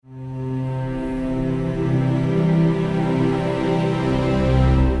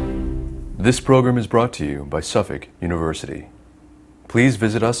This program is brought to you by Suffolk University. Please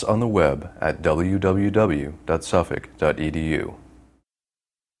visit us on the web at www.suffolk.edu.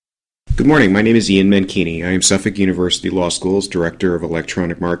 Good morning. My name is Ian Mankini. I am Suffolk University Law School's Director of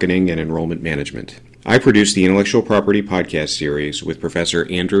Electronic Marketing and Enrollment Management. I produce the Intellectual Property Podcast series with Professor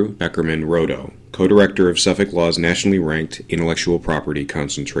Andrew Beckerman-Rodo, co-director of Suffolk Law's nationally ranked intellectual property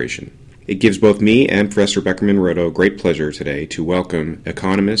concentration. It gives both me and Professor Beckerman-Rodo great pleasure today to welcome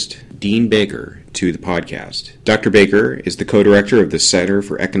economist Dean Baker to the podcast. Dr. Baker is the co-director of the Center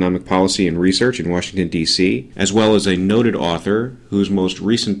for Economic Policy and Research in Washington, D.C., as well as a noted author whose most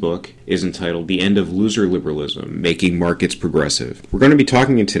recent book is entitled The End of Loser Liberalism, Making Markets Progressive. We're going to be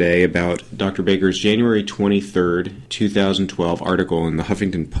talking today about Dr. Baker's January 23rd, 2012 article in the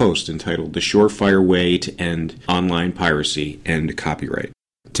Huffington Post entitled The Surefire Way to End Online Piracy and Copyright.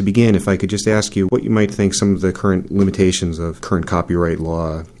 To begin, if I could just ask you what you might think some of the current limitations of current copyright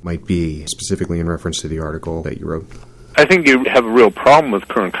law might be, specifically in reference to the article that you wrote. I think you have a real problem with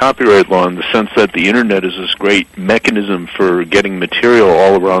current copyright law in the sense that the Internet is this great mechanism for getting material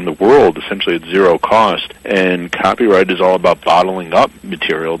all around the world, essentially at zero cost, and copyright is all about bottling up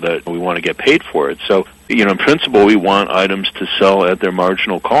material that we want to get paid for it. So, in principle, we want items to sell at their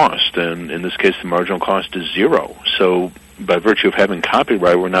marginal cost, and in this case, the marginal cost is zero. So, by virtue of having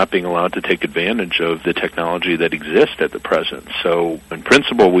copyright, we're not being allowed to take advantage of the technology that exists at the present. So, in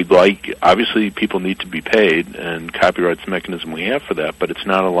principle, obviously people need to be paid, and copyright's the mechanism we have for that, but it's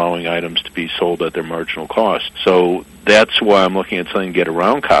not allowing items to be sold at their marginal cost. So that's why I'm looking at something to get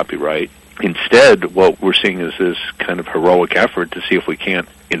around copyright. Instead, what we're seeing is this kind of heroic effort to see if we can't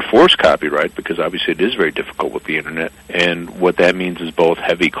enforce copyright, because obviously it is very difficult with the Internet. And what that means is both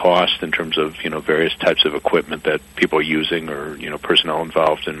heavy cost in terms of, various types of equipment that people are using or, personnel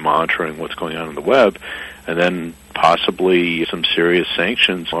involved in monitoring what's going on the web, and then possibly some serious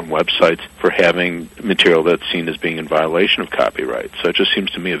sanctions on websites for having material that's seen as being in violation of copyright. So it just seems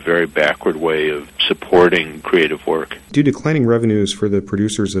to me a very backward way of supporting creative work. Do declining revenues for the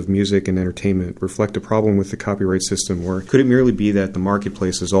producers of music and entertainment reflect a problem with the copyright system, or could it merely be that the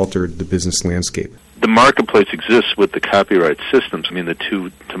marketplace has altered the business landscape? The marketplace exists with the copyright systems. The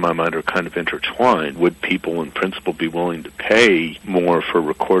two, to my mind, are kind of intertwined. Would people, in principle, be willing to pay more for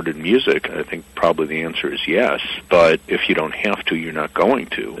recorded music? I think probably the answer is yes. But if you don't have to, you're not going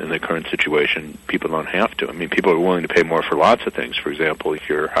to. In the current situation, people don't have to. People are willing to pay more for lots of things. For example, if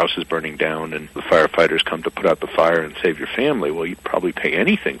your house is burning down and the firefighters come to put out the fire and save your family, well, you'd probably pay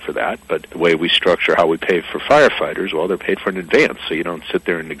anything for that. But the way we structure how we pay for firefighters, well, they're paid for in advance. So you don't sit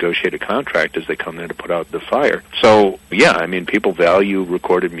there and negotiate a contract as they come in to put out the fire. So, yeah, people value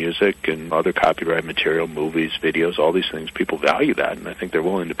recorded music and other copyright material, movies, videos, all these things. People value that, and I think they're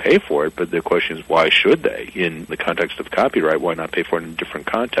willing to pay for it, but the question is, why should they? In the context of copyright, why not pay for it in a different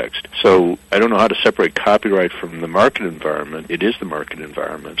context? So I don't know how to separate copyright from the market environment. It is the market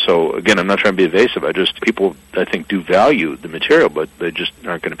environment. So, again, I'm not trying to be evasive. People, I think, do value the material, but they just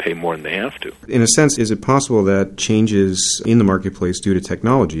aren't going to pay more than they have to. In a sense, is it possible that changes in the marketplace due to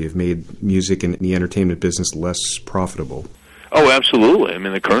technology have made music and the entertainment business less profitable? Oh, absolutely.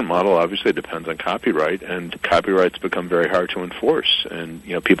 The current model obviously depends on copyright, and copyright's become very hard to enforce. And,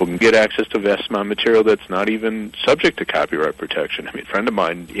 people can get access to vast amount of material that's not even subject to copyright protection. A friend of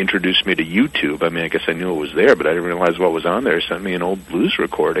mine introduced me to YouTube. I guess I knew it was there, but I didn't realize what was on there. He sent me an old blues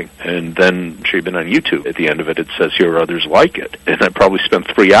recording, and then she'd been on YouTube. At the end of it, it says, here are others like it. And I probably spent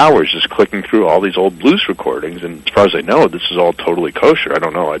 3 hours just clicking through all these old blues recordings, and as far as I know, this is all totally kosher. I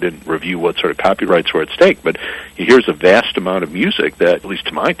don't know. I didn't review what sort of copyrights were at stake, but here's a vast amount of music that, at least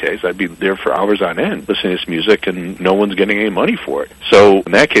to my taste, I'd be there for hours on end listening to this music and no one's getting any money for it. So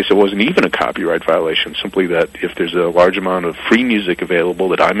in that case, it wasn't even a copyright violation, simply that if there's a large amount of free music available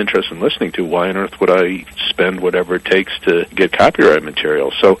that I'm interested in listening to, why on earth would I spend whatever it takes to get copyright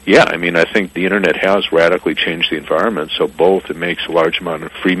material? So yeah, I think the Internet has radically changed the environment, so both it makes a large amount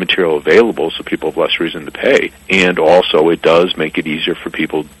of free material available so people have less reason to pay, and also it does make it easier for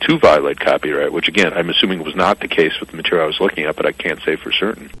people to violate copyright, which again, I'm assuming was not the case with the material I was looking at, but I can't say for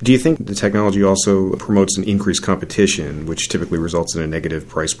certain. Do you think the technology also promotes an increased competition, which typically results in a negative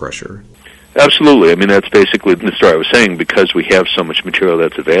price pressure? Absolutely. That's basically the story I was saying, because we have so much material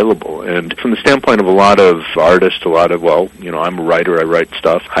that's available. And from the standpoint of a lot of artists, I'm a writer, I write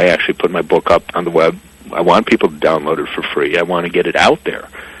stuff. I actually put my book up on the web. I want people to download it for free. I want to get it out there.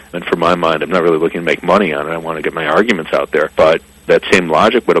 And for my mind, I'm not really looking to make money on it. I want to get my arguments out there. But that same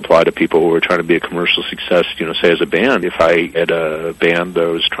logic would apply to people who are trying to be a commercial success, say as a band. If I had a band that I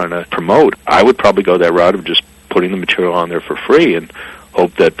was trying to promote, I would probably go that route of just putting the material on there for free. And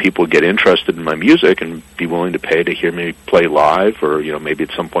hope that people get interested in my music and be willing to pay to hear me play live, or maybe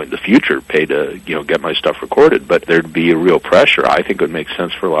at some point in the future pay to get my stuff recorded. But there'd be a real pressure. I think it would make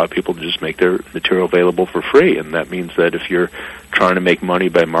sense for a lot of people to just make their material available for free, and that means that if you're trying to make money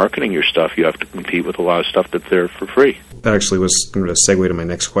by marketing your stuff, you have to compete with a lot of stuff that's there for free. That actually was going to segue to my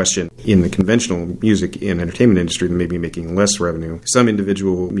next question. In the conventional music and entertainment industry, they may be making less revenue. Some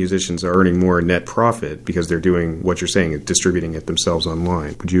individual musicians are earning more net profit because they're doing what you're saying, distributing it themselves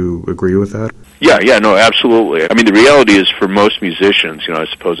online. Would you agree with that? Yeah, no, absolutely. I mean, the reality is for most musicians, I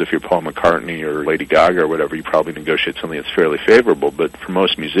suppose if you're Paul McCartney or Lady Gaga or whatever, you probably negotiate something that's fairly favorable. But for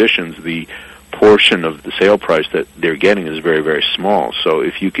most musicians, the portion of the sale price that they're getting is very, very small. So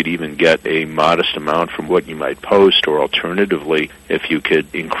if you could even get a modest amount from what you might post, or alternatively, if you could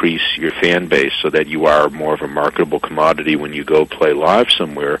increase your fan base so that you are more of a marketable commodity when you go play live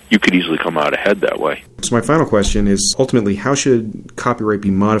somewhere, you could easily come out ahead that way. So my final question is, ultimately, how should copyright be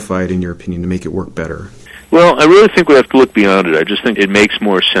modified, in your opinion, to make it work better? Well, I really think we have to look beyond it. I just think it makes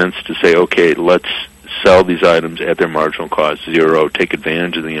more sense to say, okay, let's sell these items at their marginal cost, zero, take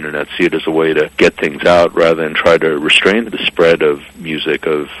advantage of the internet, see it as a way to get things out rather than try to restrain the spread of music,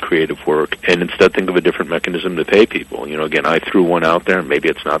 of creative work, and instead think of a different mechanism to pay people. Again, I threw one out there, maybe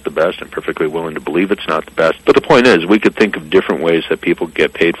it's not the best. I'm perfectly willing to believe it's not the best. But the point is, we could think of different ways that people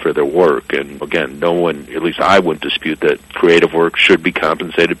get paid for their work. And again, no one, at least I wouldn't dispute that creative work should be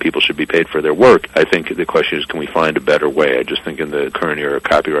compensated, people should be paid for their work. I think the question is, can we find a better way? I just think in the current era,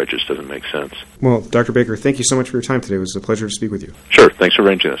 copyright just doesn't make sense. Well, Dr. Baker, thank you so much for your time today. It was a pleasure to speak with you. Sure. Thanks for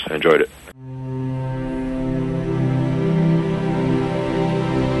arranging this. I enjoyed it.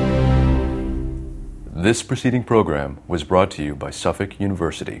 This preceding program was brought to you by Suffolk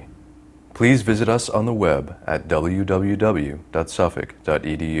University. Please visit us on the web at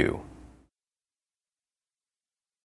www.suffolk.edu.